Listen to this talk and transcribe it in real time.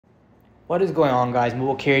What is going on, guys?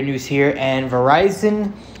 Mobile carrier news here, and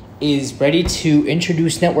Verizon is ready to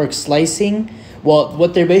introduce network slicing. Well,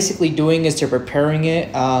 what they're basically doing is they're preparing it.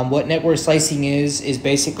 What network slicing is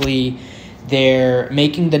basically they're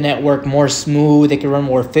making the network more smooth. They can run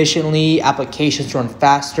more efficiently. Applications run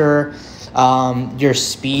faster. Your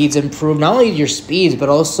speeds improve. Not only your speeds, but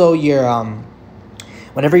also your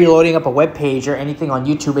whenever you're loading up a web page or anything on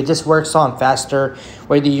YouTube, it just works on faster.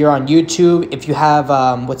 Whether you're on YouTube, if you have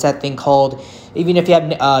what's that thing called? Even if you have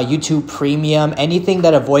YouTube Premium, anything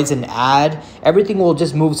that avoids an ad, everything will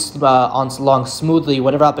just move along smoothly,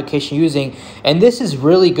 whatever application you're using. And this is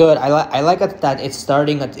really good. I like that it's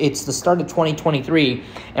starting. It's the start of 2023,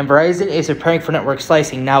 and Verizon is preparing for network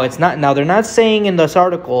slicing. Now it's not. Now they're not saying in this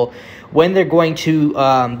article when they're going to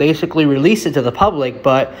basically release it to the public,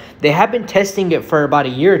 but they have been testing it for about a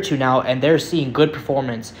year or two now, and they're seeing good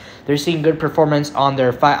performance. They're seeing good performance on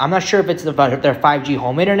their I'm not sure if it's about their 5G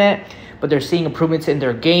home internet, but they're seeing improvements in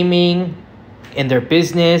their gaming, in their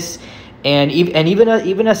business, and even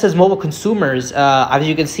us as mobile consumers. As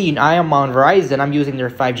you can see, I am on Verizon. I'm using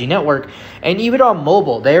their 5G network, and even on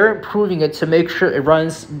mobile, they're improving it to make sure it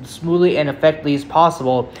runs smoothly and effectively as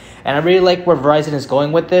possible. And I really like where Verizon is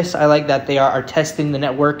going with this. I like that they are testing the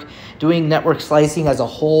network, doing network slicing as a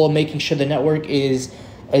whole, making sure the network is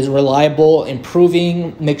reliable,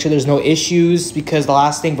 improving, make sure there's no issues, because the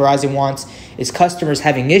last thing Verizon wants is customers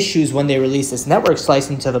having issues when they release this network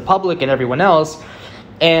slicing to the public and everyone else.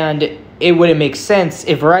 And it wouldn't make sense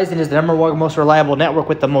if Verizon is the #1 most reliable network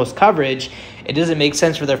with the most coverage. It doesn't make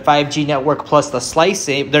sense for their 5G network plus the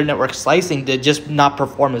slicing, their network slicing, to just not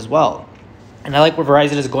perform as well. And I like where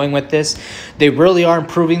Verizon is going with this. They really are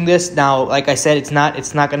improving this. Now, like I said,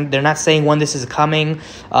 they're not saying when this is coming.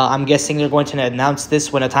 I'm guessing they're going to announce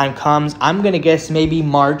this when the time comes. I'm going to guess maybe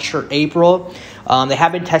March or April. They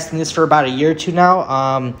have been testing this for about a year or two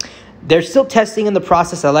now. They're still testing in the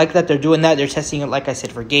process. I like that they're doing that. They're testing it, like I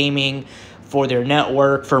said, for gaming, for their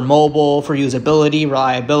network, for mobile, for usability,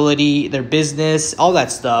 reliability, their business, all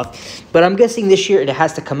that stuff. But I'm guessing this year it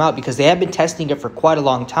has to come out because they have been testing it for quite a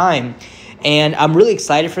long time. And I'm really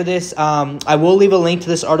excited for this. I will leave a link to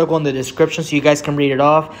this article in the description so you guys can read it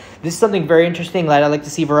off. This is something very interesting that I'd like to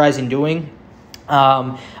see Verizon doing.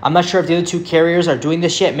 I'm not sure if the other two carriers are doing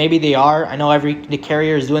this yet. Maybe they are. I know the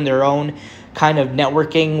carrier is doing their own kind of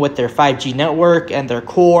networking with their 5G network and their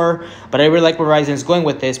core. But I really like where Verizon is going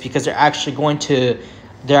with this because they're actually going to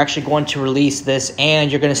release this,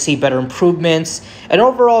 and you're going to see better improvements and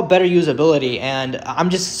overall better usability. And I'm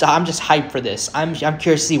just hyped for this. I'm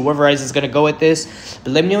curious to see where Verizon is going to go with this.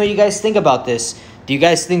 But let me know what you guys think about this. Do you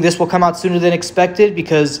guys think this will come out sooner than expected?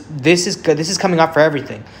 Because this is coming out for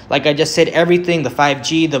everything. Like I just said, everything, the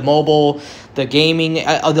 5G, the mobile, the gaming,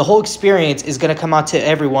 the whole experience is going to come out to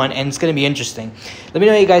everyone, and it's going to be interesting. Let me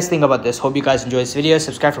know what you guys think about this. Hope you guys enjoy this video.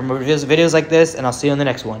 Subscribe for more videos like this, and I'll see you on the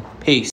next one. Peace.